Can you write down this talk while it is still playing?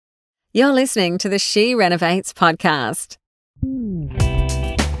You're listening to the She Renovates podcast.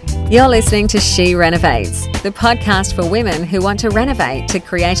 You're listening to She Renovates, the podcast for women who want to renovate to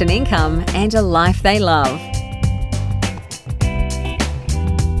create an income and a life they love.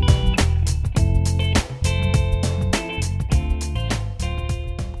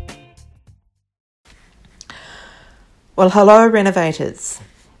 Well, hello, renovators.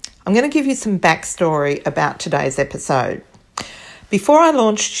 I'm going to give you some backstory about today's episode. Before I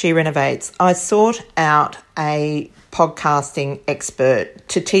launched She Renovates, I sought out a podcasting expert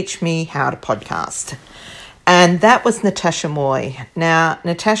to teach me how to podcast. And that was Natasha Moy. Now,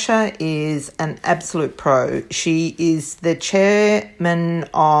 Natasha is an absolute pro. She is the chairman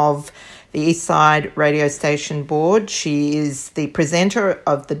of the Eastside radio station board. She is the presenter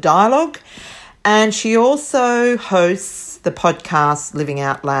of The Dialogue. And she also hosts the podcast Living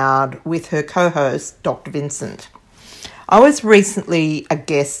Out Loud with her co-host, Dr. Vincent. I was recently a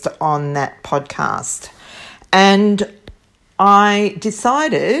guest on that podcast, and I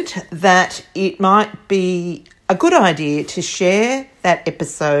decided that it might be a good idea to share that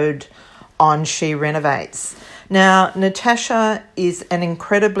episode on She Renovates. Now, Natasha is an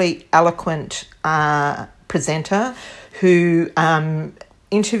incredibly eloquent presenter who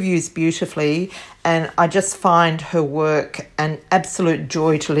interviews beautifully, and I just find her work an absolute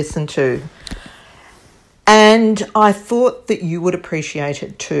joy to listen to. And I thought that you would appreciate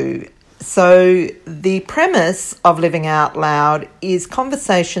it too. So the premise of Living Out Loud is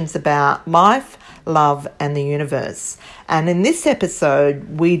conversations about life, love, and the universe. And in this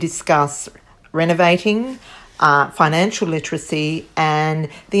episode, we discuss renovating, financial literacy, and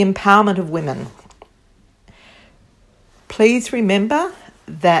the empowerment of women. Please remember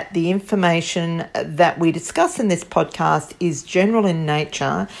that the information that we discuss in this podcast is general in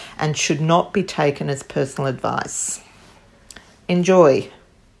nature and should not be taken as personal advice. Enjoy.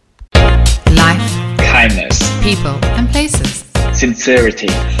 Life, kindness, people and places, sincerity,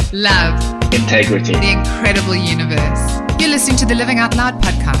 love, integrity, the incredible universe. You're listening to the Living Out Loud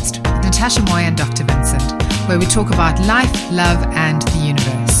podcast with Natasha Moy and Dr. Vincent, where we talk about life, love and the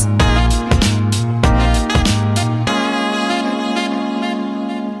universe.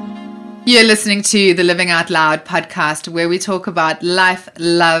 You're listening to the Living Out Loud podcast, where we talk about life,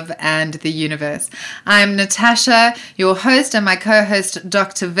 love, and the universe. I'm Natasha, your host, and my co-host,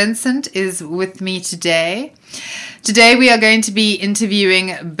 Dr. Vincent, is with me today. Today, we are going to be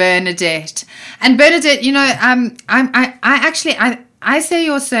interviewing Bernadette. And Bernadette, you know, I say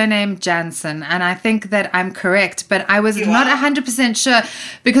your surname Jansen, and I think that I'm correct, but I was not 100% sure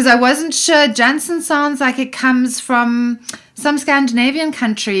because I wasn't sure. Jansen sounds like it comes from some Scandinavian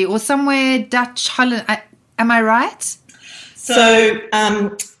country or somewhere Dutch, Holland. Am I right? So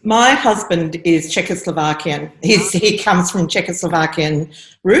my husband is Czechoslovakian. He comes from Czechoslovakian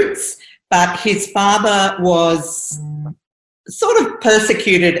roots, but his father was sort of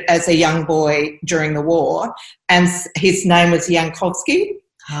persecuted as a young boy during the war, and his name was Yankovsky.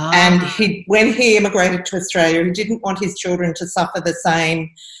 And when he immigrated to Australia, he didn't want his children to suffer the same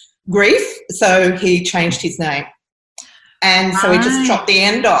grief, so he changed his name. And so he just chopped the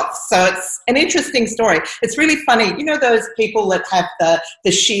end off. So it's an interesting story. It's really funny. You know those people that have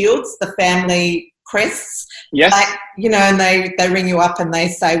the shields, the family crests? Yes. Like, you know, and they ring you up and they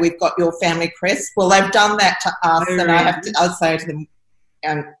say, we've got your family crest. Well, they've done that to us, and I'll say to them,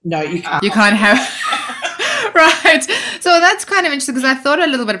 no, you can't. You can't have... Right. So that's kind of interesting because I thought a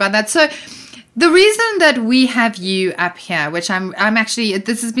little bit about that. So the reason that we have you up here, which I'm actually,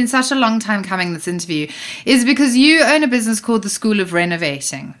 this has been such a long time coming, this interview, is because you own a business called the School of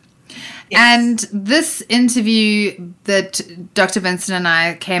Renovating. Yes. And this interview that Dr. Vincent and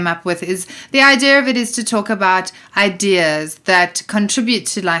I came up with is, the idea of it is to talk about ideas that contribute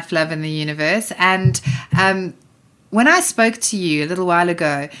to life, love, and the universe. And when I spoke to you a little while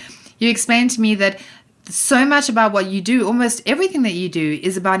ago, you explained to me that so much about what you do, almost everything that you do,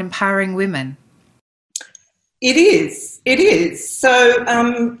 is about empowering women. It is. So,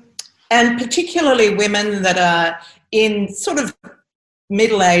 and particularly women that are in sort of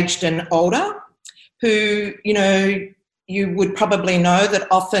middle-aged and older, who, you know, you would probably know that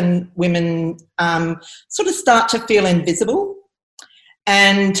often women sort of start to feel invisible.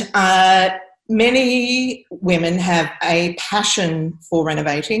 And many women have a passion for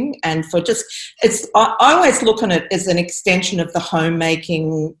renovating and for I always look on it as an extension of the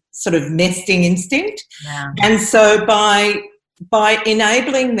homemaking sort of nesting instinct. Yeah. And so by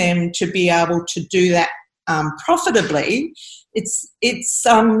enabling them to be able to do that profitably, it's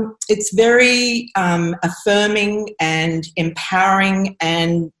very affirming and empowering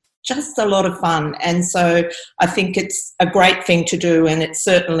and just a lot of fun. And so I think it's a great thing to do, and it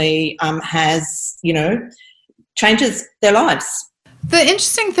certainly has, changes their lives. The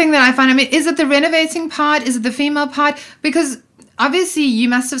interesting thing that I find, is it the renovating part? Is it the female part? Because obviously you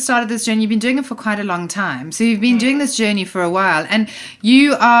must have started this journey. You've been doing it for quite a long time. So you've been doing this journey for a while, and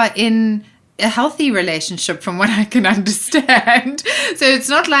you are in a healthy relationship from what I can understand. So it's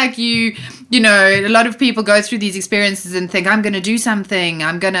not like a lot of people go through these experiences and think, I'm going to do something.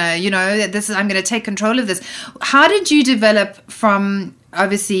 I'm going to, I'm going to take control of this. How did you develop from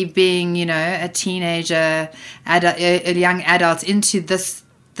obviously being, a teenager, a young adult into this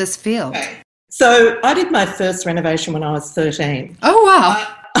field? So I did my first renovation when I was 13. Oh, wow.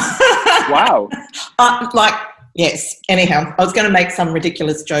 Wow. Yes. Anyhow, I was going to make some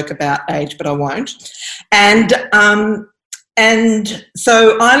ridiculous joke about age, but I won't. And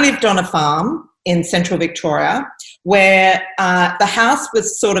so I lived on a farm in central Victoria where the house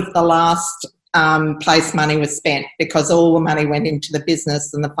was sort of the last place money was spent, because all the money went into the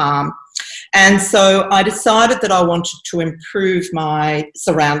business and the farm. And so I decided that I wanted to improve my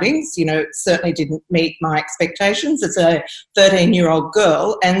surroundings. It certainly didn't meet my expectations as a 13-year-old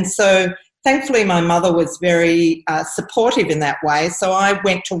girl. And so thankfully, my mother was very supportive in that way. So I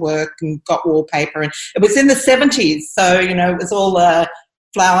went to work and got wallpaper, and it was in the 70s. So, it was all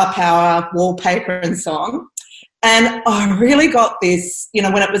flower power wallpaper and so on. And I really got this,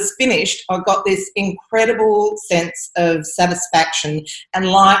 when it was finished, I got this incredible sense of satisfaction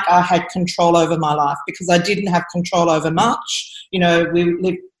and like I had control over my life, because I didn't have control over much. Where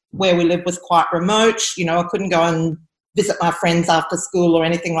we lived was quite remote. I couldn't go and visit my friends after school or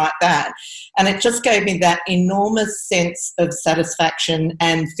anything like that. And it just gave me that enormous sense of satisfaction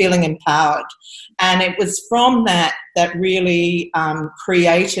and feeling empowered. And it was from that really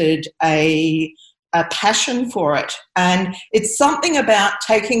created a passion for it. And it's something about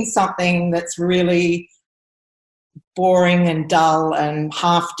taking something that's really boring and dull and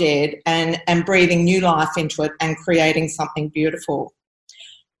half dead and breathing new life into it and creating something beautiful.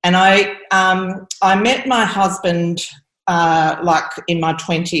 And I met my husband in my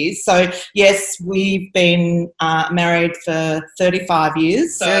 20s. So, yes, we've been married for 35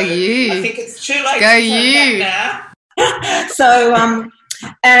 years. So I think it's too late to say that now. So,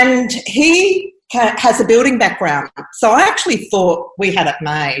 and he has a building background. So I actually thought we had it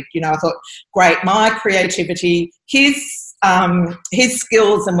made. I thought, great, my creativity, his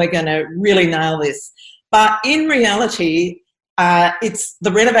skills, and we're going to really nail this. But in reality,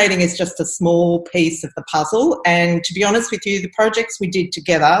 the renovating is just a small piece of the puzzle. And to be honest with you, the projects we did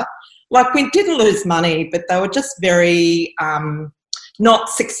together, we didn't lose money, but they were just very not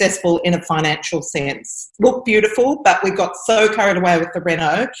successful in a financial sense. Looked beautiful, but we got so carried away with the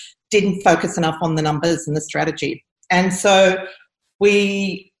reno, didn't focus enough on the numbers and the strategy. And so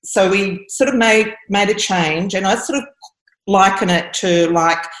we sort of made a change, and I sort of liken it to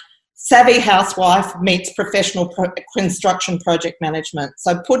savvy housewife meets professional construction project management.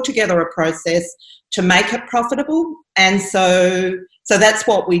 So put together a process to make it profitable. And so that's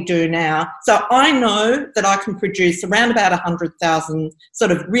what we do now. So I know that I can produce around about 100,000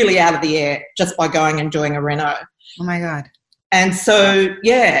 sort of really out of the air just by going and doing a reno. Oh my God. And so,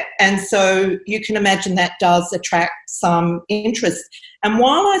 yeah, and so you can imagine that does attract some interest. And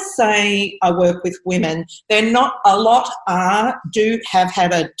while I say I work with women, they're not, a lot do have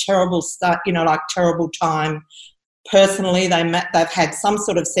had a terrible start, terrible time. Personally, they've had some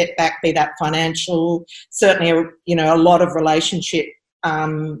sort of setback, be that financial, certainly, a lot of relationship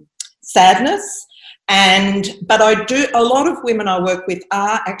sadness. But a lot of women I work with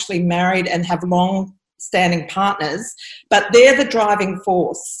are actually married and have long-standing partners, but they're the driving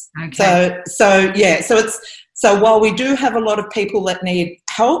force. Okay. So while we do have a lot of people that need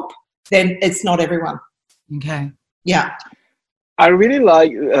help, then it's not everyone. Okay. Yeah. I really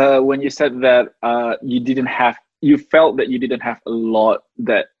like when you said that you felt that you didn't have a lot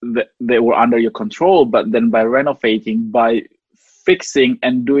that they were under your control, but then by renovating, by fixing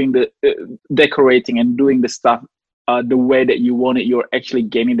and doing the decorating and doing the stuff the way that you want it, you're actually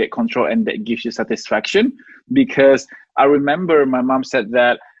gaining that control, and that gives you satisfaction. Because I remember my mom said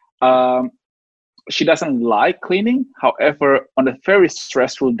that she doesn't like cleaning. However, on a very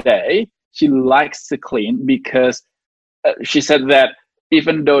stressful day, she likes to clean, because she said that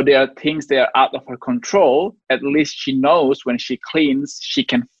even though there are things that are out of her control, at least she knows when she cleans, she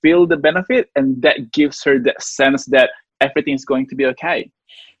can feel the benefit, and that gives her that sense that everything's going to be okay.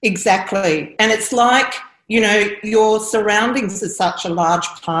 Exactly. And it's like, your surroundings are such a large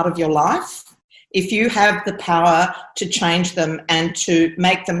part of your life. If you have the power to change them and to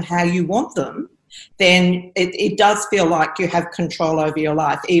make them how you want them, then it does feel like you have control over your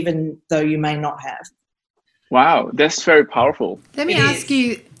life, even though you may not have. Wow, that's very powerful. Let me ask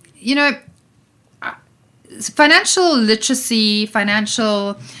you, financial literacy,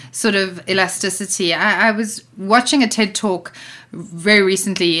 financial sort of elasticity. I was watching a TED Talk very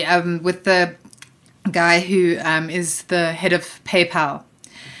recently with the guy who is the head of PayPal.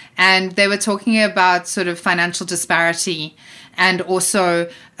 And they were talking about sort of financial disparity and also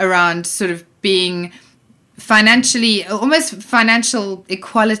around sort of being financially, almost financial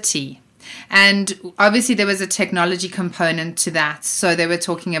equality. And obviously there was a technology component to that. So they were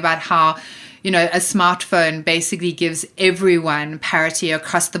talking about how, a smartphone basically gives everyone parity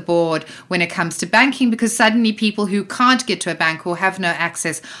across the board when it comes to banking, because suddenly people who can't get to a bank or have no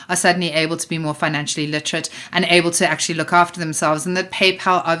access are suddenly able to be more financially literate and able to actually look after themselves. And that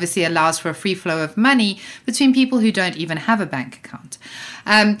PayPal obviously allows for a free flow of money between people who don't even have a bank account.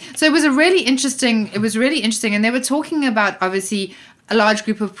 So it was really interesting. And they were talking about obviously a large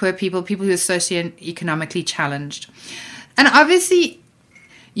group of poor people who are socioeconomically challenged. And obviously,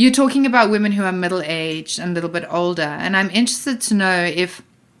 you're talking about women who are middle-aged and a little bit older. And I'm interested to know if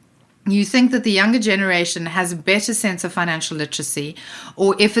you think that the younger generation has a better sense of financial literacy,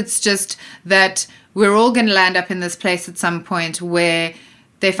 or if it's just that we're all going to land up in this place at some point where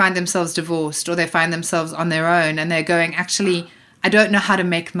they find themselves divorced or they find themselves on their own and they're going, actually, I don't know how to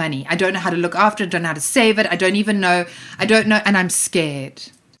make money. I don't know how to look after it. I don't know how to save it. I don't know. And I'm scared.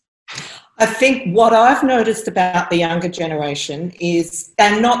 I think what I've noticed about the younger generation is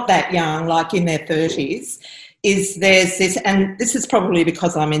they're not that young, like in their 30s, is there's this, and this is probably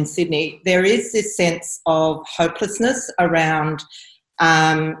because I'm in Sydney, there is this sense of hopelessness around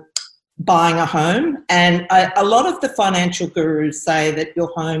buying a home. And a lot of the financial gurus say that your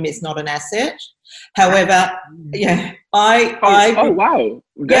home is not an asset. However, wow.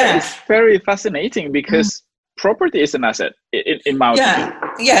 That is very fascinating because property is an asset in my opinion.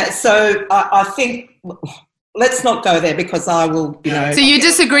 Yeah. So I think let's not go there because I will, So you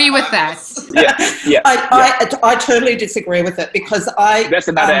disagree with that? Yeah. I totally disagree with it because That's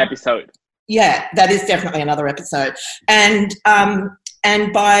another episode. Yeah, that is definitely another episode. And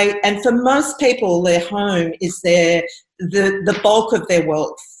for most people, their home is the bulk of their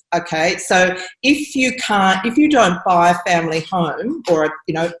wealth. Okay, so if you don't buy a family home or a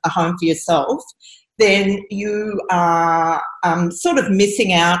home for yourself, then you are sort of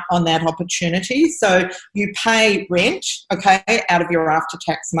missing out on that opportunity. So you pay rent, okay, out of your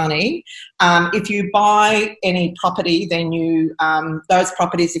after-tax money. If you buy any property, then those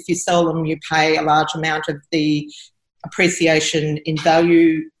properties, if you sell them, you pay a large amount of the appreciation in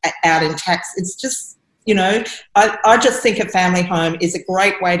value out in tax. It's just, I just think a family home is a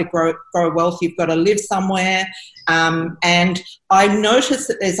great way to grow wealth. You've got to live somewhere. And I notice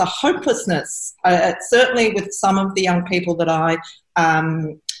that there's a hopelessness, certainly with some of the young people that I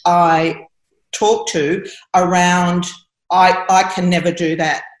talk to around, I can never do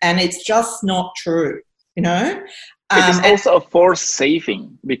that. And it's just not true, It is also a forced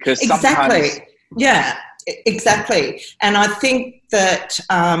saving because sometimes... Yeah. Exactly. And I think that,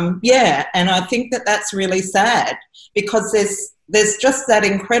 that's really sad because there's just that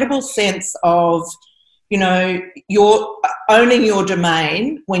incredible sense of, you're owning your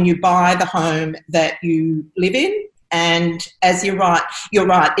domain when you buy the home that you live in. And as you're right,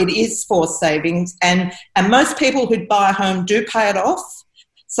 it is forced savings. And most people who buy a home do pay it off.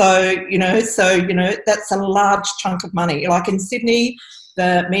 So, that's a large chunk of money. Like in Sydney,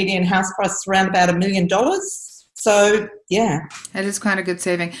 the median house price is around about $1 million. So, yeah. It is quite a good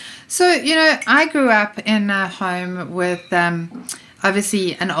saving. So, I grew up in a home with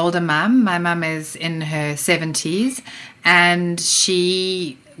obviously an older mum. My mum is in her 70s and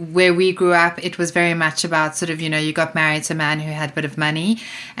where we grew up, it was very much about sort of, you got married to a man who had a bit of money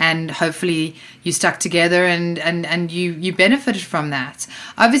and hopefully you stuck together and you benefited from that.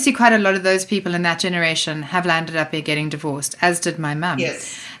 Obviously, quite a lot of those people in that generation have landed up here getting divorced, as did my mum.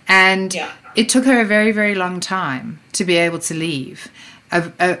 Yes. And it took her a very, very long time to be able to leave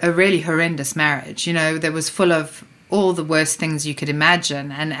a really horrendous marriage, that was full of all the worst things you could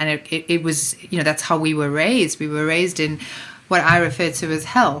imagine. And it was, that's how we were raised. We were raised in what I refer to as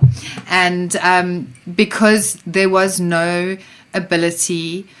hell. And because there was no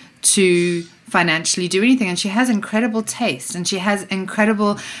ability to financially do anything. And she has incredible taste and she has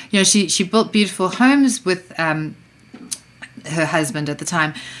incredible, she built beautiful homes with her husband at the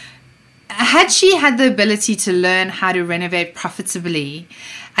time. Had she had the ability to learn how to renovate profitably,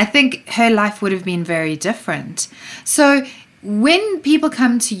 I think her life would have been very different. So when people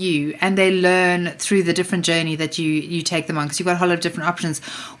come to you and they learn through the different journey that you take them on, because you've got a whole lot of different options,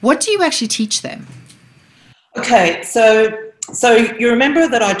 what do you actually teach them? Okay, so you remember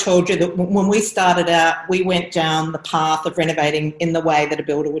that I told you that when we started out, we went down the path of renovating in the way that a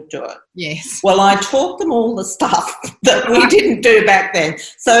builder would do it. Yes. Well, I taught them all the stuff that we didn't do back then.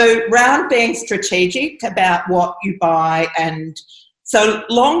 So round being strategic about what you buy, and so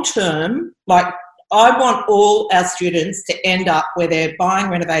long term, like I want all our students to end up where they're buying,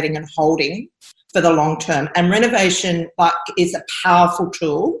 renovating and holding for the long term. And renovation is a powerful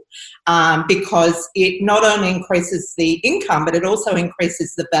tool because it not only increases the income, but it also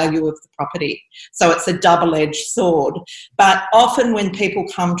increases the value of the property. So it's a double-edged sword. But often when people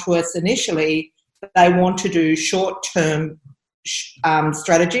come to us initially, they want to do short-term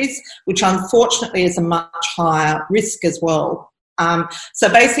strategies, which unfortunately is a much higher risk as well. So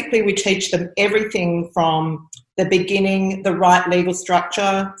basically we teach them everything from the beginning, the right legal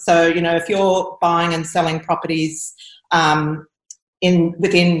structure. So, if you're buying and selling properties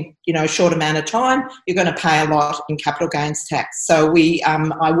within a short amount of time, you're going to pay a lot in capital gains tax. So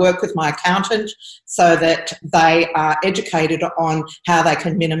I work with my accountant so that they are educated on how they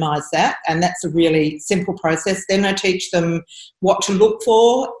can minimise that, and that's a really simple process. Then I teach them what to look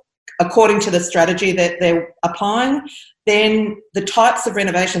for according to the strategy that they're applying. Then the types of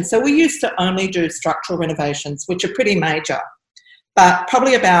renovations. So we used to only do structural renovations, which are pretty major. But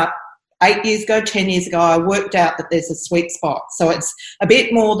probably about 8 years ago, 10 years ago, I worked out that there's a sweet spot. So it's a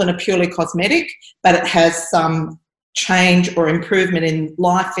bit more than a purely cosmetic, but it has some change or improvement in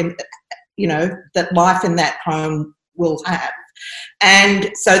life that life in that home will have.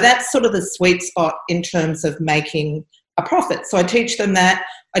 And so that's sort of the sweet spot in terms of making a profit. So I teach them that.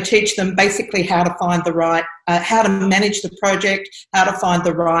 I teach them basically how to find the right, how to manage the project, how to find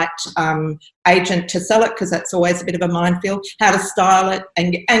the right agent to sell it, because that's always a bit of a minefield, how to style it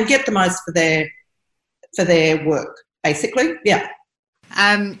and get the most for their work, basically. Yeah.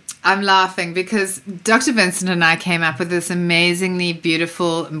 I'm laughing because Dr. Vincent and I came up with this amazingly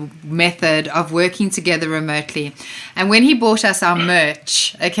beautiful method of working together remotely. And when he bought us our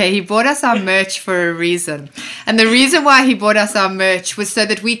merch, he bought us our merch for a reason. And the reason why he bought us our merch was so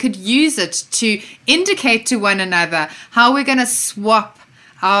that we could use it to indicate to one another how we're going to swap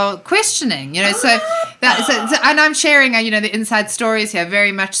our questioning, and I'm sharing, the inside stories here,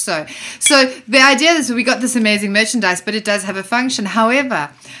 very much so. So the idea is we got this amazing merchandise, but it does have a function.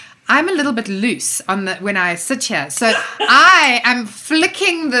 However, I'm a little bit loose when I sit here. So I am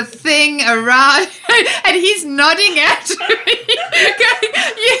flicking the thing around and he's nodding at me. Going,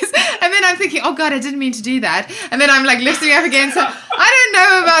 yes. And then I'm thinking, oh God, I didn't mean to do that. And then I'm like lifting up again. So I don't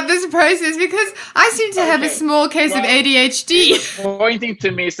know about this process because I seem to have a small case of ADHD. Pointing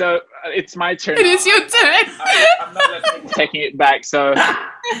to me, so it's my turn. It is your turn. I'm not taking it back. So,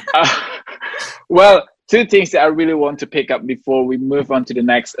 two things that I really want to pick up before we move on to the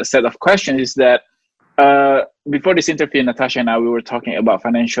next set of questions is that before this interview, Natasha and I, we were talking about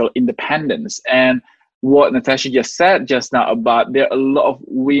financial independence. And what Natasha just said just now about there are a lot of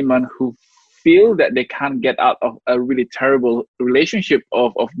women who feel that they can't get out of a really terrible relationship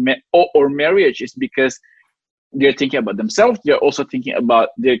or marriage is because they're thinking about themselves. They're also thinking about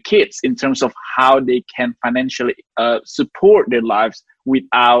their kids in terms of how they can financially support their lives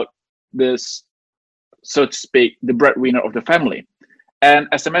without this, so to speak, the breadwinner of the family. And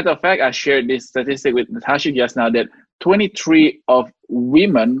as a matter of fact, I shared this statistic with Natasha just now that 23 of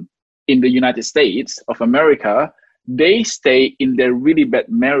women in the United States of America, they stay in their really bad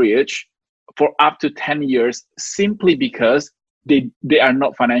marriage for up to 10 years simply because they are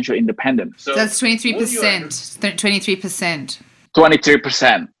not financially independent. So that's 23%. 23%.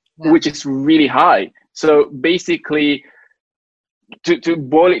 23%, which is really high. So basically, to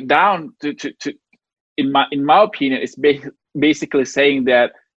boil it down to in my opinion, it's basically saying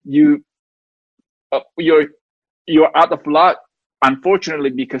that you're out of luck.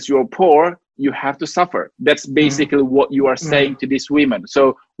 Unfortunately, because you're poor, you have to suffer. That's basically what you are saying to these women.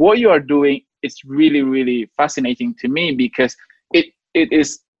 So what you are doing is really, really fascinating to me because it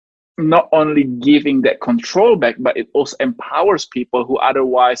is not only giving that control back, but it also empowers people who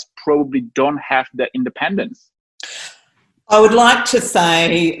otherwise probably don't have that independence. I would like to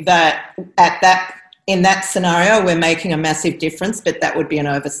say that in that scenario, we're making a massive difference, but that would be an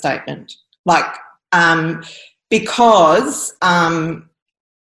overstatement. Because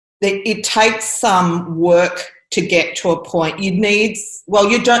it takes some work to get to a point. You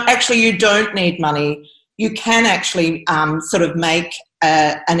don't need money. You can actually sort of make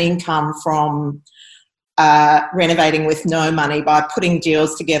an income from renovating with no money by putting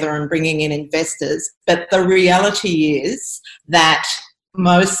deals together and bringing in investors. But the reality is that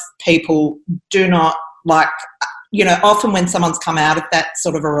most people do not like, often when someone's come out of that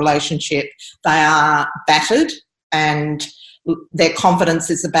sort of a relationship, they are battered and their confidence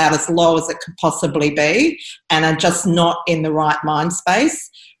is about as low as it could possibly be and are just not in the right mind space.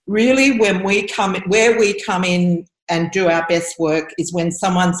 Really, where we come in and do our best work is when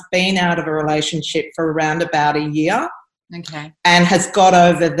someone's been out of a relationship for around about a year. Okay. And has got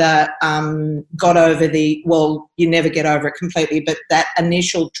over the well, you never get over it completely, but that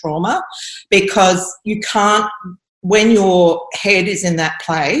initial trauma, because you can't, when your head is in that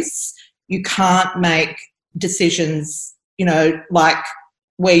place, you can't make decisions, like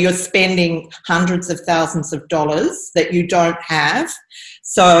where you're spending hundreds of thousands of dollars that you don't have.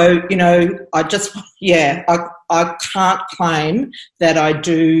 So, I can't claim that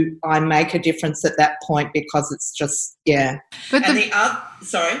I make a difference at that point because it's just, yeah. But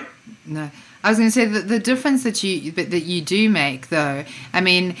sorry? No, I was going to say that the difference that you do make, though, I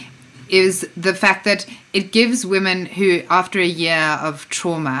mean, is the fact that it gives women who, after a year of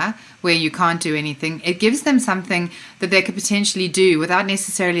trauma where you can't do anything, it gives them something that they could potentially do without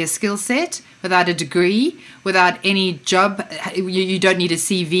necessarily a skill set, without a degree, without any job. You don't need a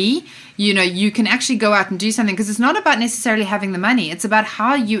CV. You can actually go out and do something, because it's not about necessarily having the money. It's about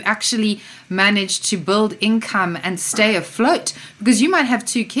how you actually manage to build income and stay afloat, because you might have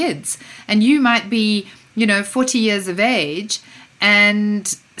 2 kids and you might be, 40 years of age,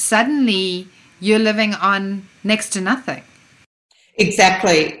 and suddenly you're living on next to nothing.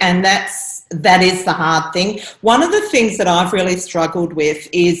 Exactly, and that is the hard thing. One of the things that I've really struggled with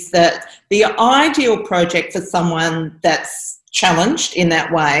is that the ideal project for someone that's challenged in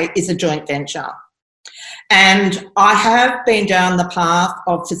that way is a joint venture. And I have been down the path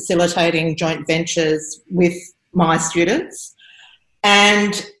of facilitating joint ventures with my students,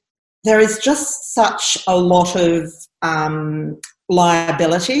 and there is just such a lot of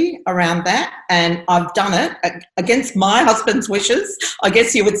liability around that, and I've done it against my husband's wishes, I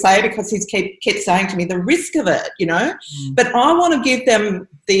guess you would say, because he's kept saying to me the risk of it, but I want to give them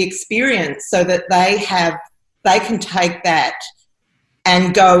the experience so that they can take that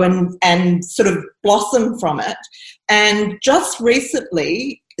and go and sort of blossom from it. And just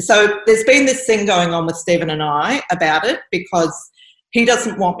recently, so there's been this thing going on with Stephen and I about it, because he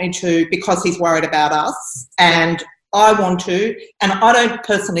doesn't want me to, because he's worried about us, and I want to, and I don't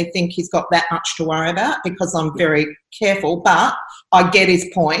personally think he's got that much to worry about because I'm very careful, but I get his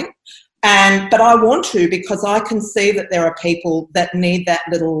point. But I want to, because I can see that there are people that need that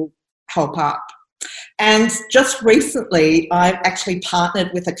little help up. And just recently, I've actually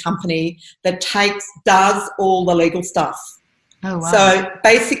partnered with a company that does all the legal stuff. Oh, wow. So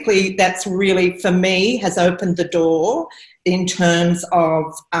basically, that's really, for me, has opened the door in terms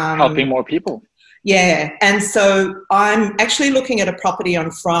of helping more people. Yeah, and so I'm actually looking at a property on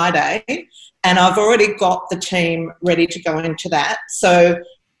Friday, and I've already got the team ready to go into that. So,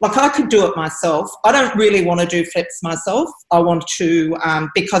 I could do it myself. I don't really want to do flips myself. I want to,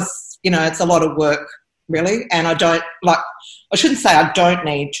 because, it's a lot of work, really, and I shouldn't say I don't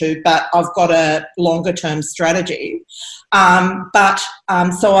need to, but I've got a longer term strategy. So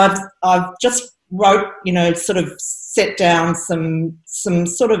I've just wrote, sort of set down some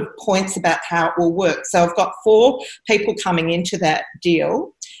sort of points about how it will work. So I've got 4 people coming into that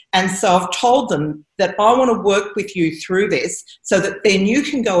deal, and so I've told them that I want to work with you through this so that then you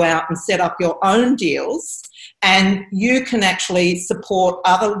can go out and set up your own deals, and you can actually support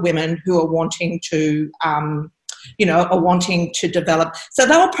other women who are wanting to develop. So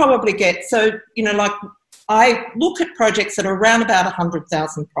they'll probably get, I look at projects that are around about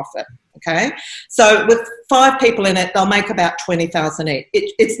 100,000 profit. Okay, so with 5 people in it, they'll make about 20,000 each.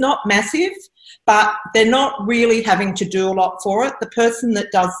 It's not massive, but they're not really having to do a lot for it. The person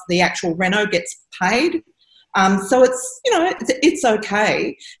that does the actual reno gets paid, so it's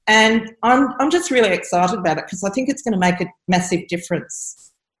okay. And I'm just really excited about it because I think it's going to make a massive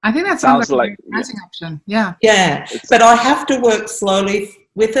difference. I think that sounds like an exciting option. Yeah. Yeah, but I have to work slowly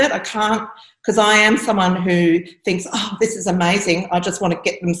with it. I can't, because I am someone who thinks, oh, this is amazing, I just want to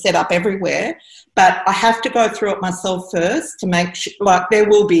get them set up everywhere. But I have to go through it myself first to make sure, there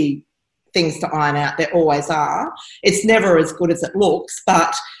will be things to iron out, there always are. It's never as good as it looks,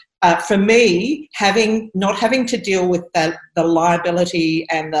 but for me, not having to deal with the liability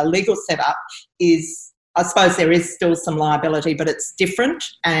and the legal setup is, I suppose there is still some liability, but it's different.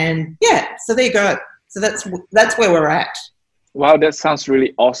 And yeah, so there you go. So that's where we're at. Wow, that sounds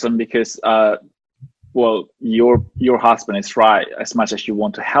really awesome, because well, your husband is right. As much as you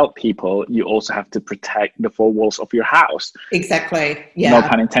want to help people, you also have to protect the four walls of your house. Exactly. Yeah. No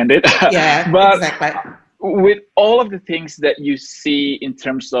pun intended. Yeah, But exactly. with all of the things that you see in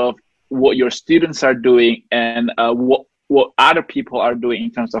terms of what your students are doing and what other people are doing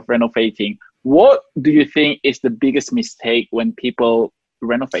in terms of renovating, what do you think is the biggest mistake when people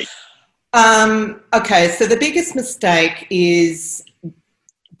renovate? Okay, so the biggest mistake is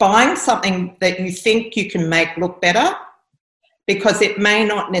buying something that you think you can make look better, because it may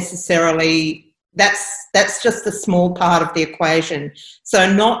not necessarily, that's just a small part of the equation.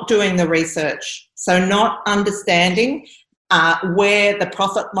 So not doing the research, so not understanding where the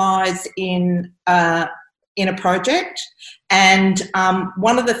profit lies in a project. And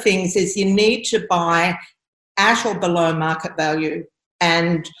one of the things is you need to buy at or below market value,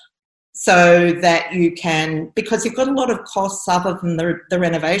 and so that you can, because you've got a lot of costs other than the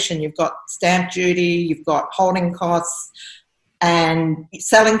renovation. You've got stamp duty, you've got holding costs and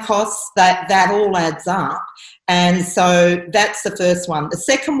selling costs, that all adds up. And so that's the first one. The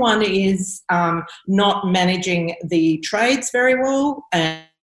second one is not managing the trades very well and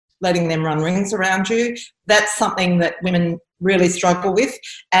letting them run rings around you. That's something that women really struggle with,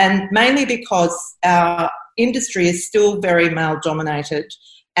 and mainly because our industry is still very male dominated.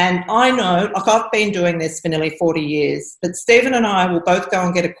 And I know, like, I've been doing this for nearly 40 years, but Stephen and I will both go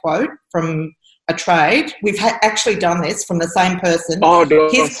and get a quote from a trade. We've actually done this from the same person. Oh, don't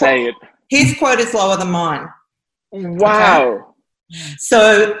say it. His quote is lower than mine. Wow. Okay?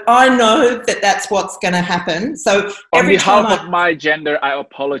 So I know that that's what's going to happen. So on behalf of my gender, I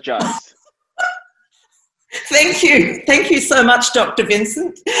apologize. Thank you so much, Dr.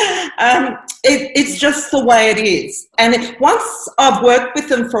 Vincent. It's just the way it is. And once I've worked with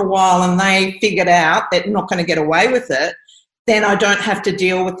them for a while and they figured out they're not going to get away with it, then I don't have to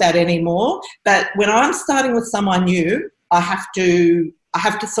deal with that anymore. But when I'm starting with someone new, I have to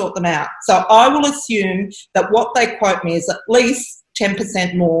sort them out. So I will assume that what they quote me is at least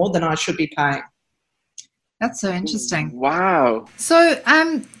 10% more than I should be paying. That's so interesting. Wow. So,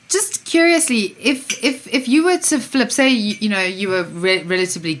 just curiously, if you were to flip, say you were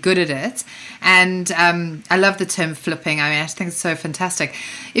relatively good at it, and I love the term flipping. I mean, I think it's so fantastic.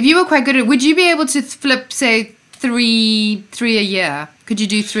 If you were quite good at it, would you be able to flip, say, three a year? Could you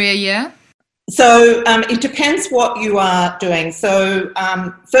do 3 a year? So it depends what you are doing. So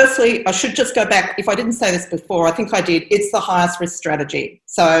firstly, I should just go back. If I didn't say this before, I think I did. It's the highest risk strategy.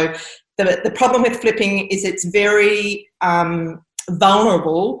 So the problem with flipping is it's very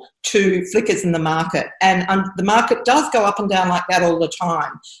vulnerable to flickers in the market, and the market does go up and down like that all the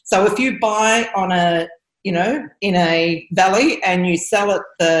time. So if you buy on in a valley and you sell at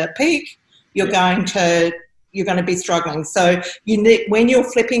the peak, you're going to be struggling. So when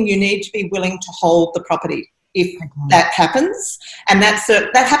you're flipping, you need to be willing to hold the property if that happens. And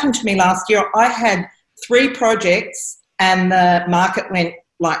that happened to me last year. I had 3 projects and the market went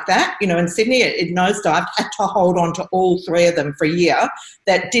like that. In Sydney, it nosedived. Had to hold on to all 3 of them for a year.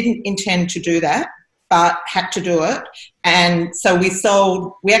 That didn't intend to do that, but had to do it. And so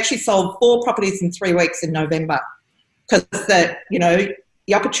we actually sold 4 properties in 3 weeks in November, because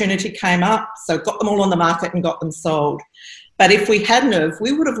the opportunity came up, so got them all on the market and got them sold. But if we hadn't have,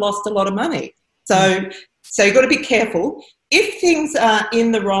 we would have lost a lot of money. So you've got to be careful. If things are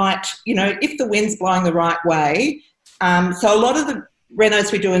in the right, if the wind's blowing the right way, so a lot of the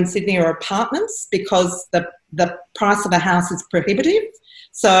renos we do in Sydney are apartments, because the price of a house is prohibitive.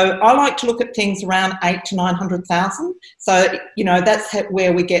 So I like to look at things around 800,000 to 900,000. So, that's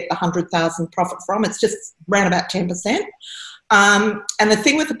where we get the 100,000 profit from. It's just around about 10%. And the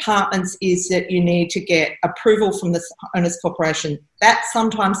thing with apartments is that you need to get approval from the Owners Corporation. That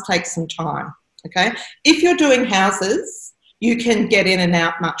sometimes takes some time, okay? If you're doing houses, you can get in and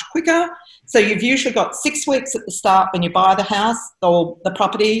out much quicker. So you've usually got 6 weeks at the start when you buy the house or the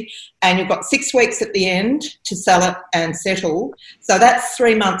property, and you've got 6 weeks at the end to sell it and settle. So that's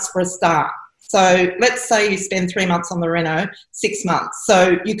 3 months for a start. So let's say you spend 3 months on the reno, 6 months.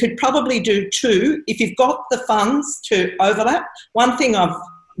 So you could probably do 2 if you've got the funds to overlap. One thing I've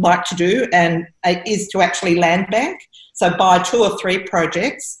like to do is to actually land bank. So buy 2 or 3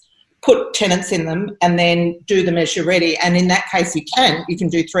 projects, put tenants in them, and then do them as you're ready. And in that case, you can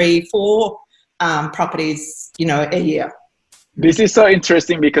do 3, 4 properties, a year. This is so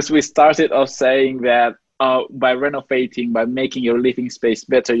interesting, because we started off saying that by renovating, by making your living space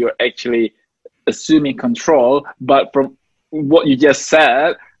better, you're actually assuming control. But from what you just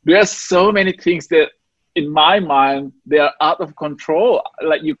said, there are so many things that, in my mind, they are out of control.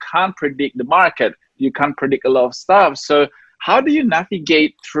 Like, you can't predict the market. You can't predict a lot of stuff. So how do you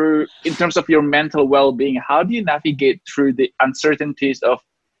navigate through, in terms of your mental well-being, how do you navigate through the uncertainties of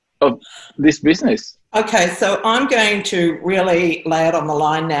this business? Okay, so I'm going to really lay it on the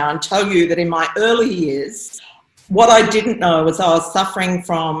line now and tell you that in my early years, what I didn't know was I was suffering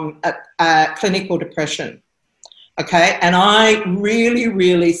from a clinical depression. Okay, and I really,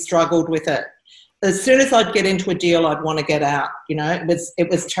 really struggled with it. As soon as I'd get into a deal, I'd want to get out. You know, it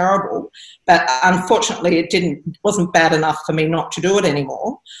was terrible, but unfortunately, it wasn't bad enough for me not to do it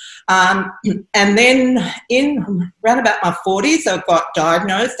anymore. And then around about my 40s, I got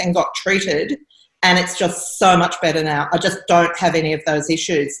diagnosed and got treated, and it's just so much better now. I just don't have any of those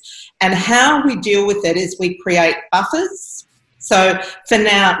issues. And how we deal with it is we create buffers. So for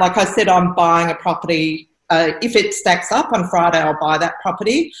now, like I said, I'm buying a property. If it stacks up on Friday, I'll buy that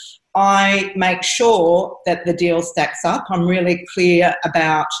property. I make sure that the deal stacks up. I'm really clear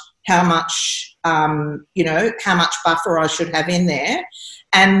about how much, how much buffer I should have in there.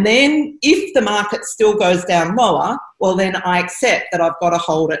 And then if the market still goes down lower, well, then I accept that I've got to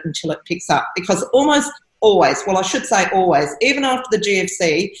hold it until it picks up. Because almost always, well, I should say always, even after the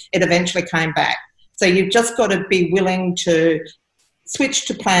GFC, it eventually came back. So you've just got to be willing to switch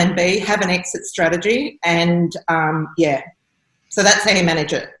to plan B, have an exit strategy, and so that's how you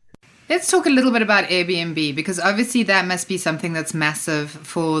manage it. Let's talk a little bit about Airbnb, because obviously that must be something that's massive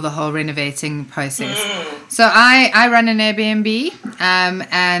for the whole renovating process. So I run an Airbnb,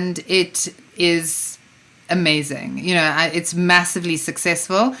 and it is amazing. You know, it's massively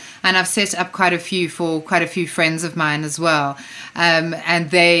successful, and I've set up quite a few for quite a few friends of mine as well, and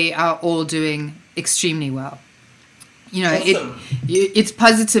they are all doing extremely well. You know, awesome. It's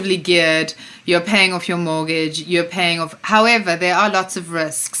positively geared. You're paying off your mortgage. You're paying off. However, there are lots of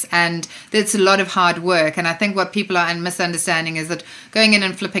risks, and it's a lot of hard work. And I think what people are misunderstanding is that going in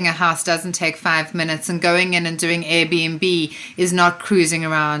and flipping a house doesn't take 5 minutes, and going in and doing Airbnb is not cruising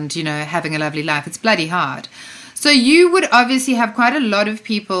around, you know, having a lovely life. It's bloody hard. So you would obviously have quite a lot of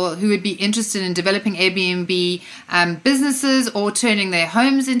people who would be interested in developing Airbnb businesses or turning their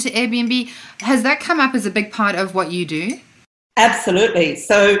homes into Airbnb. Has that come up as a big part of what you do? Absolutely.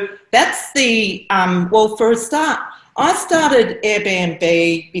 So that's for a start, I started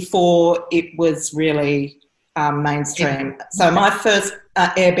Airbnb before it was really mainstream. So my first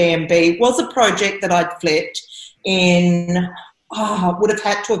Airbnb was a project that I'd flipped would have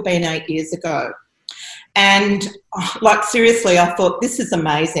had to have been 8 years ago. And seriously, I thought, this is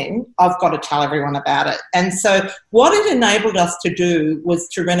amazing. I've got to tell everyone about it. And so what it enabled us to do was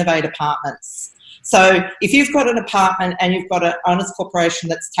to renovate apartments. So if you've got an apartment and you've got an owners corporation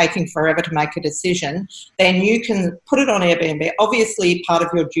that's taking forever to make a decision, then you can put it on Airbnb. Obviously, part of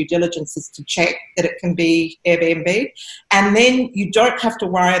your due diligence is to check that it can be Airbnb. And then you don't have to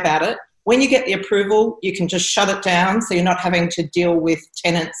worry about it. When you get the approval, you can just shut it down, so you're not having to deal with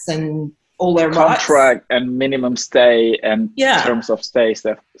tenants and all their contract rights. And minimum stay and terms of stay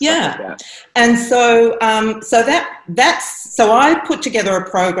stuff. Like that. And so so I put together a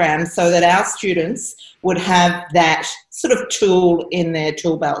program so that our students would have that sort of tool in their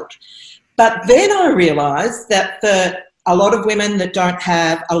tool belt. But then I realised that for a lot of women that don't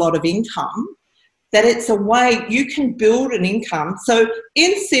have a lot of income, that it's a way you can build an income. So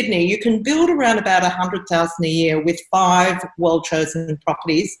in Sydney, you can build around about $100,000 a year with 5 well-chosen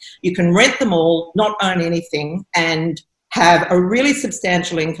properties. You can rent them all, not own anything, and have a really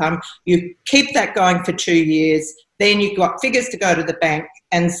substantial income. You keep that going for 2 years. Then you've got figures to go to the bank,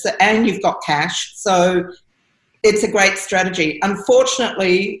 and you've got cash. So it's a great strategy.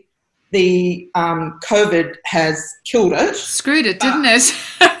 Unfortunately, the COVID has killed it. Screwed it, didn't it?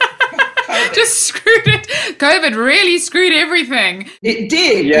 Just screwed it. COVID really screwed everything. It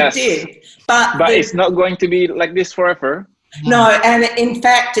did. Yes. It did. But it's not going to be like this forever. No, and in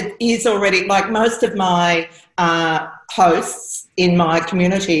fact, it is already, like most of my hosts in my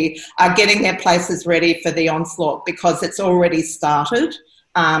community are getting their places ready for the onslaught because it's already started.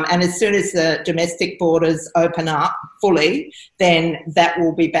 And as soon as the domestic borders open up fully, then that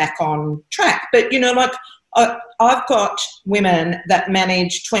will be back on track. But, you know, like I've got women that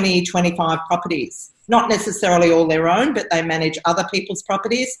manage 20, 25 properties, not necessarily all their own, but they manage other people's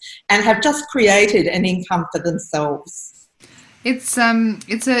properties and have just created an income for themselves. It's an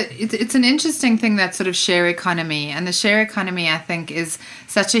interesting thing, that sort of share economy, and the share economy, I think, is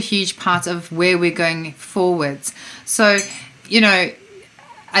such a huge part of where we're going forwards. So, you know,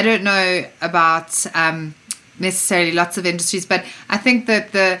 I don't know about necessarily lots of industries, but I think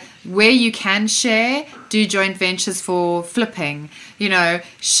that where you can share, do joint ventures for flipping, share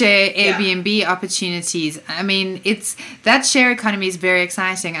Airbnb opportunities. I mean, that share economy is very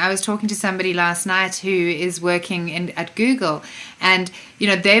exciting. I was talking to somebody last night who is working at Google, and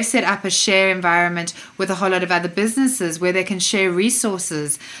they've set up a share environment with a whole lot of other businesses where they can share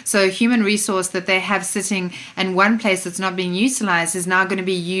resources. So human resource that they have sitting in one place that's not being utilized is now going to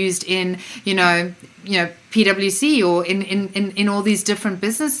be used in PwC or in all these different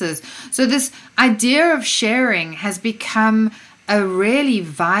businesses. So this idea of sharing has become a really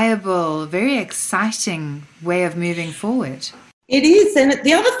viable, very exciting way of moving forward. It is. And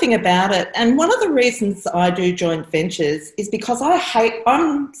the other thing about it, and one of the reasons I do joint ventures is because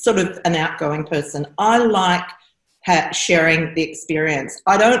I'm sort of an outgoing person. I like sharing the experience.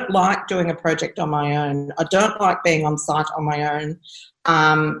 I don't like doing a project on my own. I don't like being on site on my own.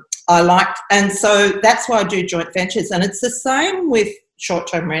 And so that's why I do joint ventures. And it's the same with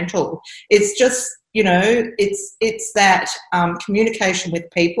short-term rental. It's just, it's that communication with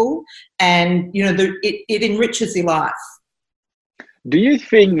people, and, it enriches your life. Do you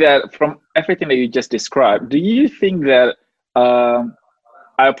think that from everything that you just described, do you think that,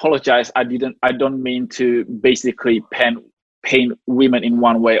 I apologize, I don't mean to basically paint women in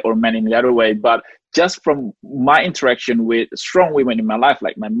one way or men in the other way, but just from my interaction with strong women in my life,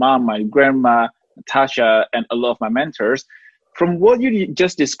 like my mom, my grandma, Natasha, and a lot of my mentors, from what you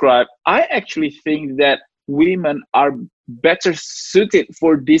just described, I actually think that women are better suited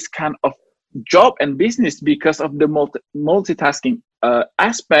for this kind of job and business because of the multitasking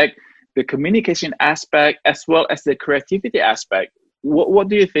aspect, the communication aspect, as well as the creativity aspect. What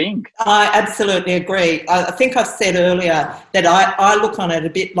do you think? I absolutely agree. I think I've said earlier that I look on it a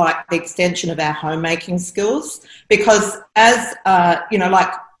bit like the extension of our homemaking skills, because as,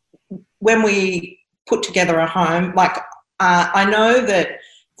 like when we put together a home, I know that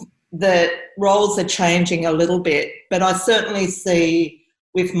the roles are changing a little bit, but I certainly see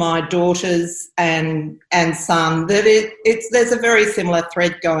with my daughters and son that there's a very similar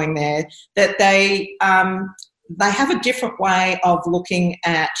thread going there, that they have a different way of looking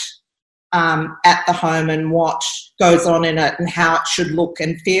at the home and what goes on in it and how it should look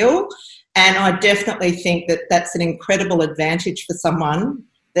and feel. And I definitely think that that's an incredible advantage for someone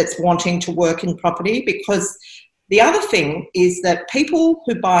that's wanting to work in property, because the other thing is that people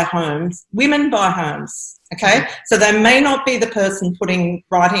who buy homes, women buy homes, okay? So they may not be the person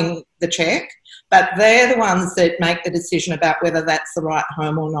writing the check, but they're the ones that make the decision about whether that's the right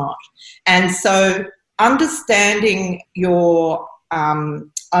home or not. And so understanding your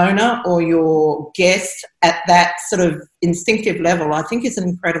owner or your guest at that sort of instinctive level, I think, is an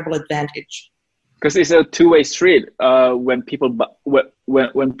incredible advantage. Because it's a two-way street. When people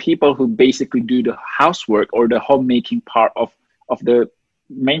who basically do the housework or the homemaking part of the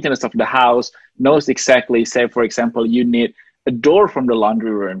maintenance of the house knows exactly, say for example, you need a door from the laundry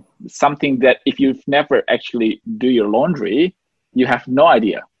room, something that if you've never actually do your laundry, you have no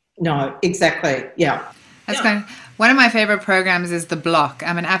idea. No, exactly. Yeah. That's kind of, one of my favorite programs is The Block.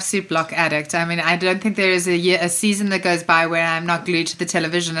 I'm an absolute Block addict. I mean, I don't think there is a season that goes by where I'm not glued to the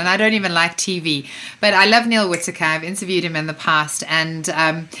television, and I don't even like TV. But I love Neil Whittaker. I've interviewed him in the past, and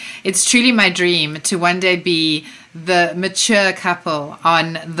it's truly my dream to one day be the mature couple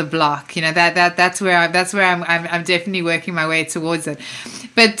on The Block. That's where I'm definitely working my way towards it.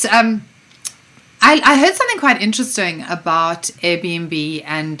 But I heard something quite interesting about Airbnb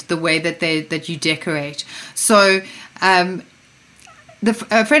and the way that you decorate. So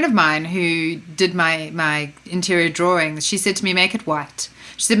a friend of mine who did my interior drawings, she said to me, make it white.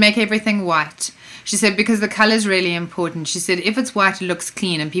 She said, make everything white. She said, because the color is really important. She said, if it's white, it looks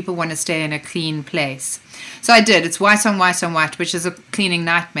clean and people want to stay in a clean place. So I did. It's white on white on white, which is a cleaning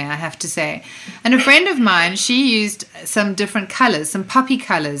nightmare, I have to say. And a friend of mine, she used some different colors, some poppy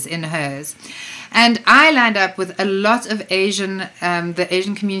colors in hers. And I lined up with a lot of the Asian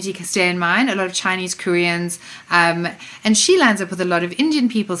community stay in mine, a lot of Chinese, Koreans, and she lines up with a lot of Indian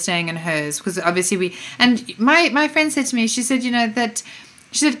people staying in hers, because obviously my friend said to me, she said,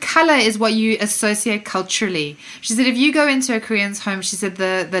 she said, color is what you associate culturally. She said, if you go into a Korean's home, she said,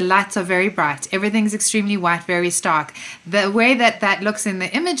 the lights are very bright. Everything's extremely white, very stark. The way that looks in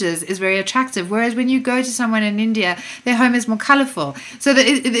the images is very attractive. Whereas when you go to someone in India, their home is more colorful. So that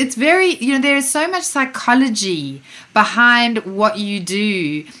it's very, there is so much psychology behind what you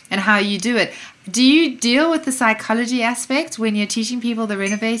do and how you do it. Do you deal with the psychology aspect when you're teaching people the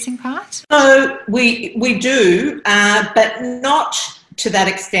renovating part? No, we do, but not to that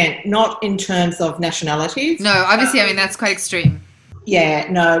extent, not in terms of nationalities. No, obviously, that's quite extreme. Yeah,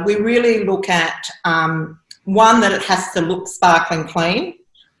 no, we really look at, one, that it has to look sparkling clean.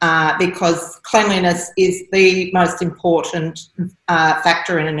 because cleanliness is the most important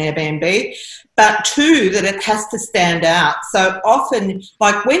factor in an Airbnb. But two, that it has to stand out. So often,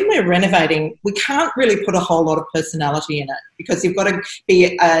 like when we're renovating, we can't really put a whole lot of personality in it because you've got to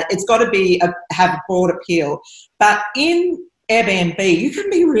be, it's got to be have broad appeal. But in Airbnb, you can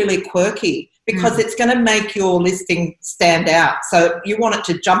be really quirky because it's going to make your listing stand out. So you want it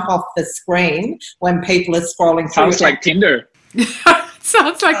to jump off the screen when people are scrolling through. Sounds like Tinder.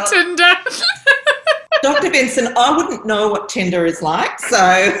 Sounds like Tinder. Dr. Vincent, I wouldn't know what Tinder is like,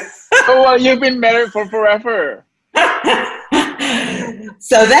 so... Oh, well, you've been married for forever.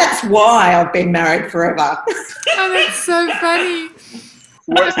 So that's why I've been married forever. Oh, that's so funny.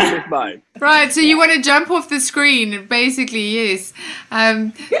 Words to live by. Right, so you want to jump off the screen, basically, yes.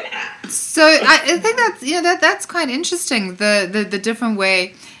 So I think that's quite interesting, the different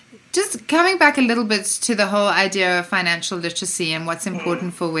way. Just coming back a little bit to the whole idea of financial literacy and what's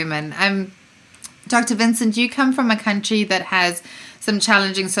important for women. Dr. Vincent, you come from a country that has some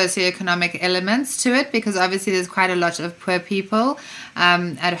challenging socioeconomic elements to it because obviously there's quite a lot of poor people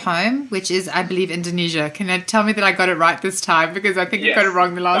at home, which is, I believe, Indonesia. Can you tell me that I got it right this time? Because I think you got it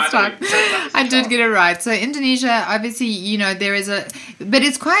wrong the last time. I did get it right. So Indonesia, obviously, there is but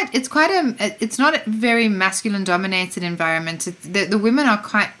it's not a very masculine dominated environment. The women are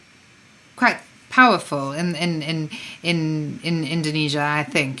quite powerful in Indonesia, I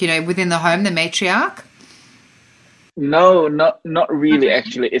think, within the home, the matriarch. No, not really.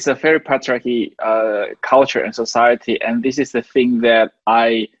 Actually, it's a very patriarchy culture and society, and this is the thing that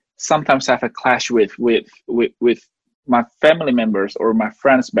I sometimes have a clash with my family members or my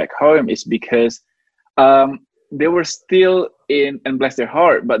friends back home. Is because they were still and bless their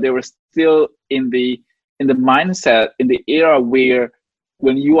heart, but they were still in the mindset, in the era where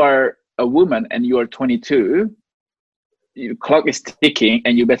when you are a woman and you are 22, your clock is ticking,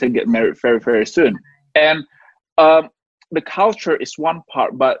 and you better get married very, very soon. And the culture is one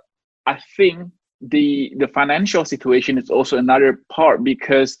part, but I think the financial situation is also another part,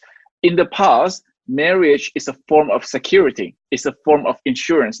 because in the past, marriage is a form of security. It's a form of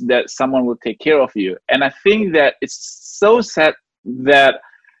insurance that someone will take care of you. And I think that it's so sad that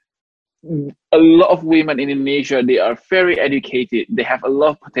a lot of women in Indonesia, they are very educated, they have a lot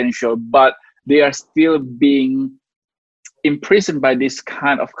of potential, but they are still being imprisoned by this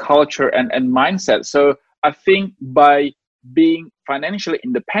kind of culture and mindset. So I think by being financially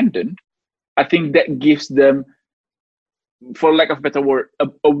independent, I think that gives them, for lack of a better word,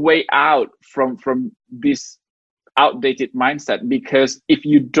 a way out from this outdated mindset. Because if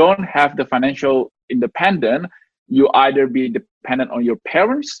you don't have the financial independence, you either be dependent on your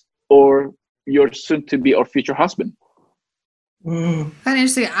parents or your soon-to-be or future husband. Quite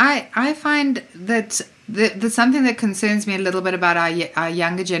interesting. I find that there's something that concerns me a little bit about our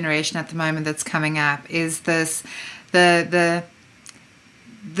younger generation at the moment that's coming up is this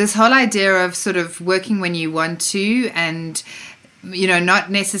whole idea of sort of working when you want to, and not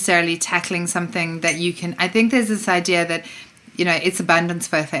necessarily tackling something that you can. I think there's this idea that it's abundance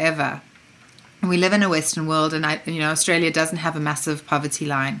for forever. We live in a Western world, and Australia doesn't have a massive poverty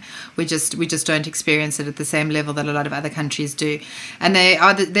line. We just don't experience it at the same level that a lot of other countries do. And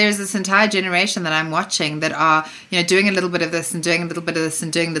there's this entire generation that I'm watching that are doing a little bit of this and doing a little bit of this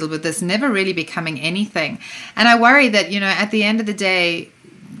and doing a little bit of this, never really becoming anything. And I worry that at the end of the day,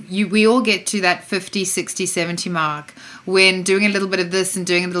 we all get to that 50, 60, 70 mark when doing a little bit of this and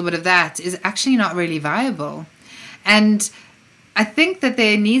doing a little bit of that is actually not really viable. And I think that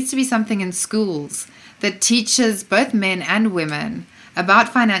there needs to be something in schools that teaches both men and women about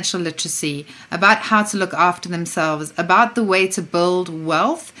financial literacy, about how to look after themselves, about the way to build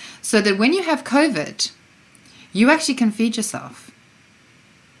wealth, so that when you have COVID, you actually can feed yourself.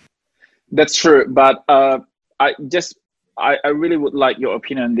 That's true, but I really would like your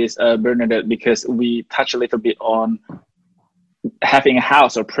opinion on this, Bernadette, because we touch a little bit on having a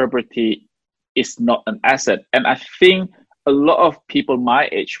house or property is not an asset, and I think a lot of people my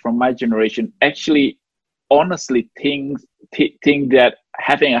age, from my generation, actually honestly think that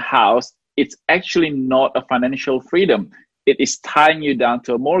having a house, it's actually not a financial freedom. It is tying you down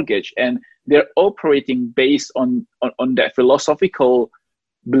to a mortgage, and they're operating based on that philosophical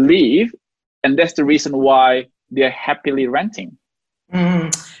belief, and that's the reason why they're happily renting.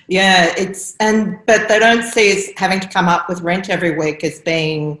 Yeah, but they don't see us having to come up with rent every week as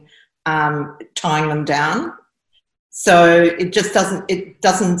being tying them down. So it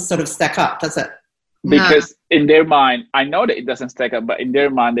doesn't sort of stack up, does it? Because in their mind, I know that it doesn't stack up, but in their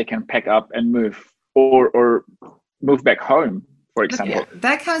mind, they can pack up and move or move back home, for example.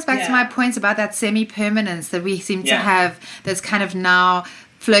 That comes back to my points about that semi-permanence that we seem to have, that's kind of now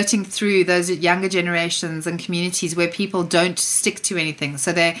floating through those younger generations and communities where people don't stick to anything.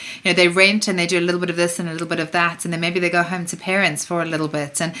 So they rent and they do a little bit of this and a little bit of that, and then maybe they go home to parents for a little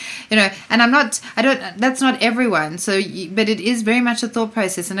bit. And that's not everyone. So, but it is very much a thought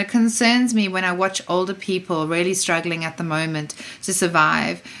process, and it concerns me when I watch older people really struggling at the moment to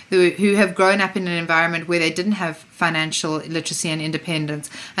survive, who have grown up in an environment where they didn't have financial literacy and independence,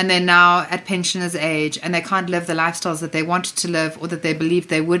 and they're now at pensioners' age, and they can't live the lifestyles that they wanted to live or that they believed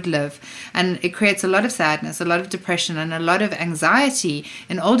they would live. And it creates a lot of sadness, a lot of depression, and a lot of anxiety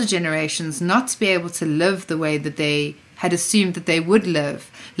in older generations not to be able to live the way that they had assumed that they would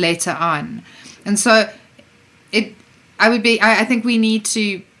live later on. And so I think we need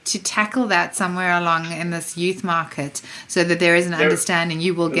to tackle that somewhere along in this youth market, so that there is an understanding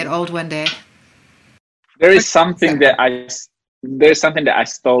you will get old one day. There is something that I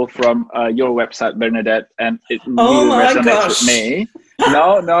stole from your website, Bernadette, and it really resonates with me.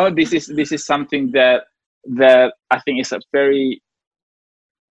 No, this is something that I think is a very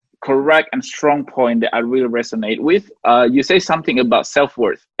correct and strong point that I really resonate with. You say something about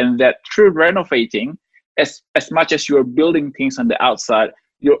self-worth, and that through renovating, as much as you're building things on the outside,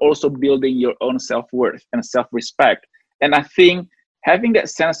 you're also building your own self-worth and self-respect. And I think having that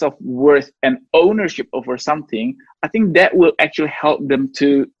sense of worth and ownership over something, I think that will actually help them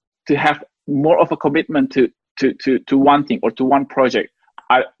to have more of a commitment to one thing or to one project,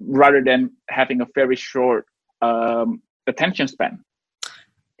 rather than having a very short attention span.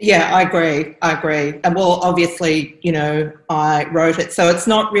 Yeah, I agree. And well, obviously, I wrote it. So it's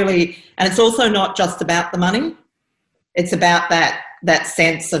not really, and it's also not just about the money. It's about that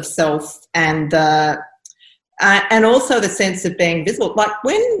sense of self and also the sense of being visible. Like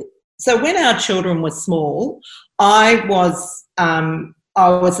when our children were small, I was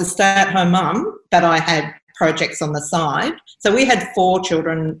a stay-at-home mum, but I had projects on the side. So we had 4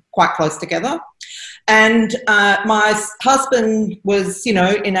 children quite close together. And my husband was, in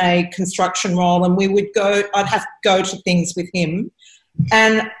a construction role, and I'd have to go to things with him.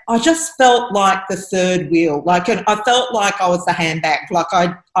 And I just felt like the third wheel. Like I felt like I was the handbag. Like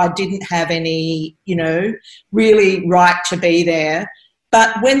I didn't have any, really right to be there.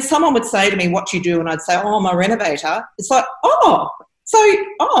 But when someone would say to me, "What do you do?" and I'd say, "Oh, I'm a renovator," it's like,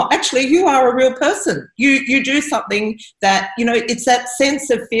 actually you are a real person. You do something that, it's that sense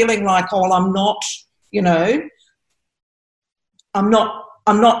of feeling like, oh, well, I'm not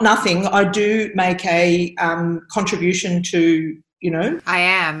nothing. I do make a contribution to, I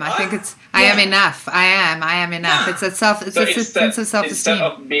am. I think it's. I am enough. I am enough. It's a sense of self-esteem. Instead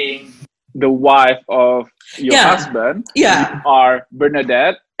of being the wife of your husband, you are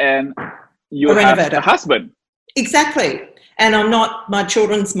Bernadette, and you have a husband. Exactly. And I'm not my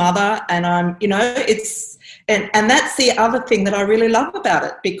children's mother, and I'm, it's. And that's the other thing that I really love about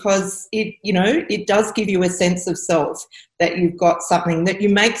it, because it does give you a sense of self, that you've got something, that you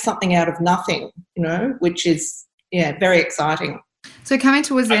make something out of nothing, which is, very exciting. So coming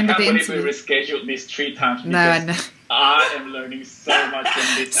towards the end of the interview. I can't believe we rescheduled this 3 times. No, I know. I am learning so much from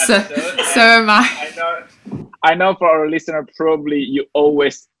this episode. So am I. I know for our listener, probably you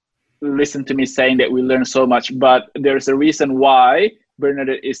always listen to me saying that we learn so much, but there's a reason why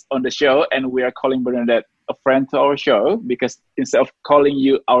Bernadette is on the show, and we are calling Bernadette a friend to our show, because instead of calling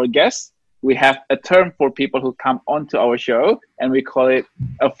you our guest, we have a term for people who come onto our show, and we call it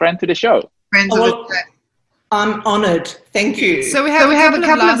a friend to the show. I'm honoured. Thank you. So we have a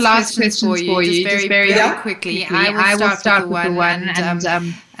couple of last questions for you, just very quickly. I will start with the one,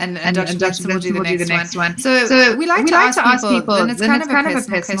 and Dr. Watson will do the next one. So we like to ask people, and it's kind of a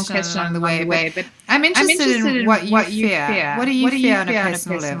personal question along the way, but I'm interested in what you fear. What do you fear on a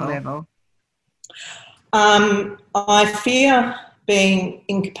personal level? I fear being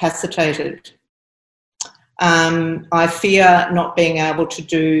incapacitated. I fear not being able to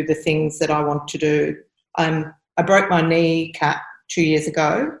do the things that I want to do. I broke my kneecap 2 years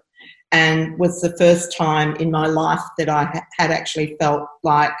ago, and was the first time in my life that I had actually felt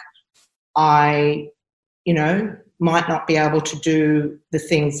like I, might not be able to do the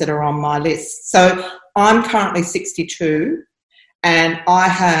things that are on my list. So I'm currently 62, and I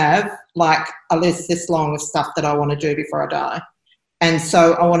have like a list this long of stuff that I want to do before I die. And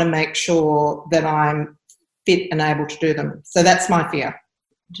so I want to make sure that I'm fit and able to do them. So that's my fear.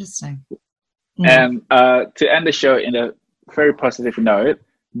 Interesting. And to end the show in a very positive note,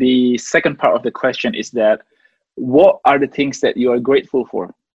 the second part of the question is that, what are the things that you are grateful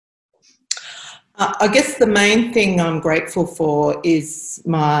for? I guess the main thing I'm grateful for is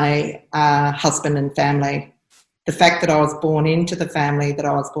my husband and family. The fact that I was born into the family that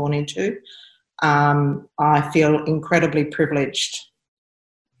I was born into, I feel incredibly privileged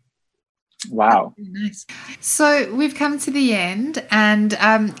Wow. Nice. So we've come to the end, and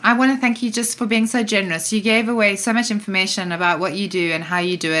I want to thank you just for being so generous. You gave away so much information about what you do and how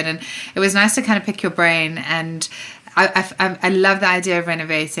you do it, and it was nice to kind of pick your brain. And I love the idea of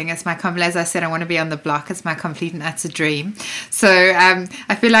renovating. It's my as I said, I want to be on the block. It's my complete and utter dream. So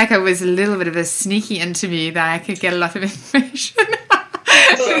I feel like it was a little bit of a sneaky interview that I could get a lot of information.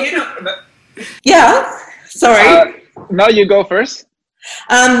 Yeah, sorry. No, you go first.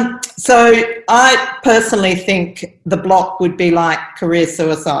 So I personally think the block would be like career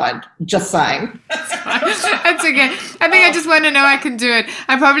suicide. Just saying. That's okay. I think I just want to know I can do it.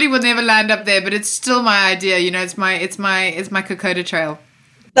 I probably will never land up there, but it's still my idea. You know, it's my Kokoda trail.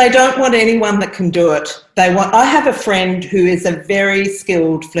 They don't want anyone that can do it. I have a friend who is a very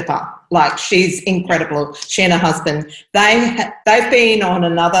skilled flipper. Like, she's incredible. She and her husband. They've been on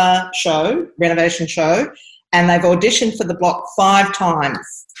another show, renovation show, and they've auditioned for the block 5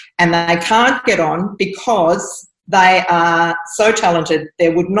 times, and they can't get on because they are so talented.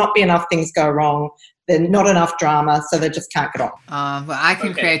 There would not be enough things go wrong. There's not enough drama, so they just can't get on. Well, I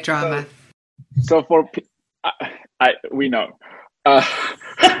can create drama. So for we know.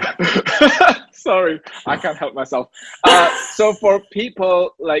 Sorry, I can't help myself. So for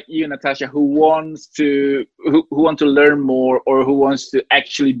people like you, Natasha, who want to learn more, or who wants to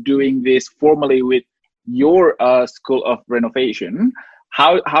actually doing this formally with your School of Renovation,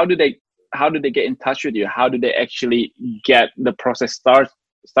 how do they get in touch with you? How do they actually get the process started?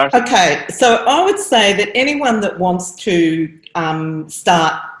 Okay, so I would say that anyone that wants to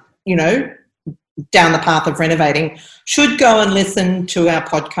start, down the path of renovating should go and listen to our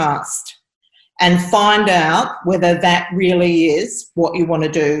podcast and find out whether that really is what you want to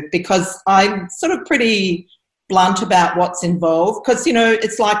do, because I'm sort of pretty blunt about what's involved, because,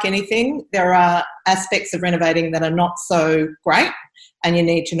 it's like anything. There are aspects of renovating that are not so great, and you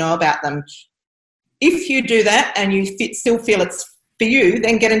need to know about them. If you do that and you still feel it's for you,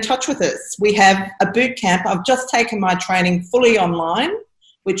 then get in touch with us. We have a boot camp. I've just taken my training fully online,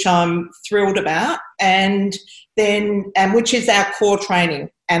 which I'm thrilled about, and which is our core training.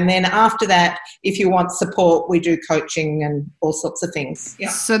 And then after that, if you want support, we do coaching and all sorts of things. Yeah.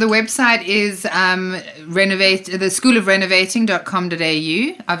 So the website is the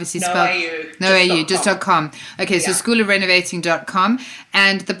schoolofrenovating.com.au, obviously spelled no AU, just .com. Okay, so schoolofrenovating.com,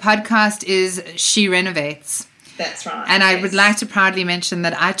 and the podcast is She Renovates. That's right. And I would like to proudly mention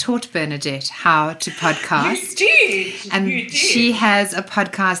that I taught Bernadette how to podcast. You did. And she has a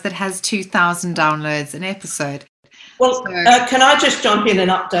podcast that has 2,000 downloads an episode. Well, can I just jump in and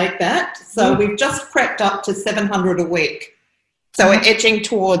update that? So we've just prepped up to 700 a week. So we're edging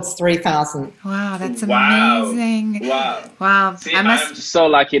towards 3,000. Wow, that's amazing. Wow. See, I'm so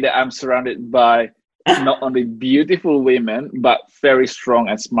lucky that I'm surrounded by not only beautiful women, but very strong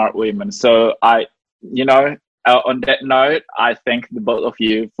and smart women. So on that note, I thank the both of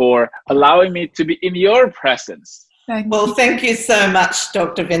you for allowing me to be in your presence. Thank you so much,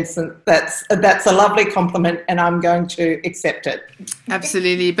 Dr. Vincent. That's a lovely compliment, and I'm going to accept it.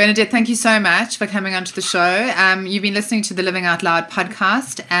 Absolutely. Bernadette, thank you so much for coming onto the show. You've been listening to the Living Out Loud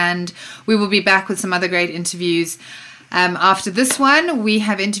podcast, and we will be back with some other great interviews. After this one, we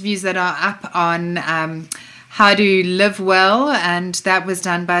have interviews that are up on how to live well, and that was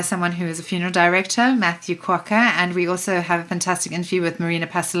done by someone who is a funeral director, Matthew Quokka, and we also have a fantastic interview with Marina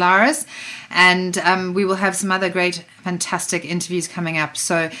Pasalaris, and we will have some other great, fantastic interviews coming up.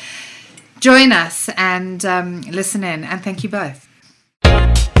 So join us and listen in, and thank you both.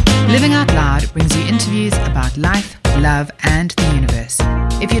 Living Out Loud brings you interviews about life, love, and the universe.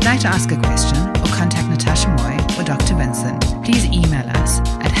 If you'd like to ask a question or contact Natasha Moy or Dr. Vincent, please email us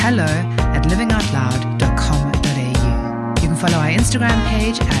at hello@livingoutloud.com.au. You can follow our Instagram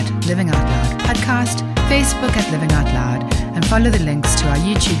page at Living Out Loud Podcast, Facebook at Living Out Loud, and follow the links to our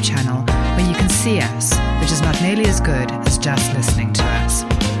YouTube channel where you can see us, which is not nearly as good as just listening to us.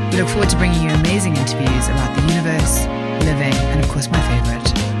 We look forward to bringing you amazing interviews about the universe, living, and of course my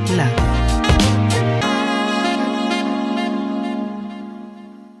favorite, love.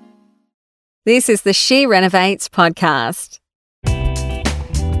 This is the She Renovates podcast.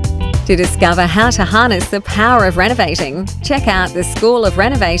 To discover how to harness the power of renovating, check out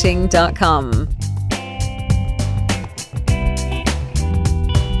theschoolofrenovating.com.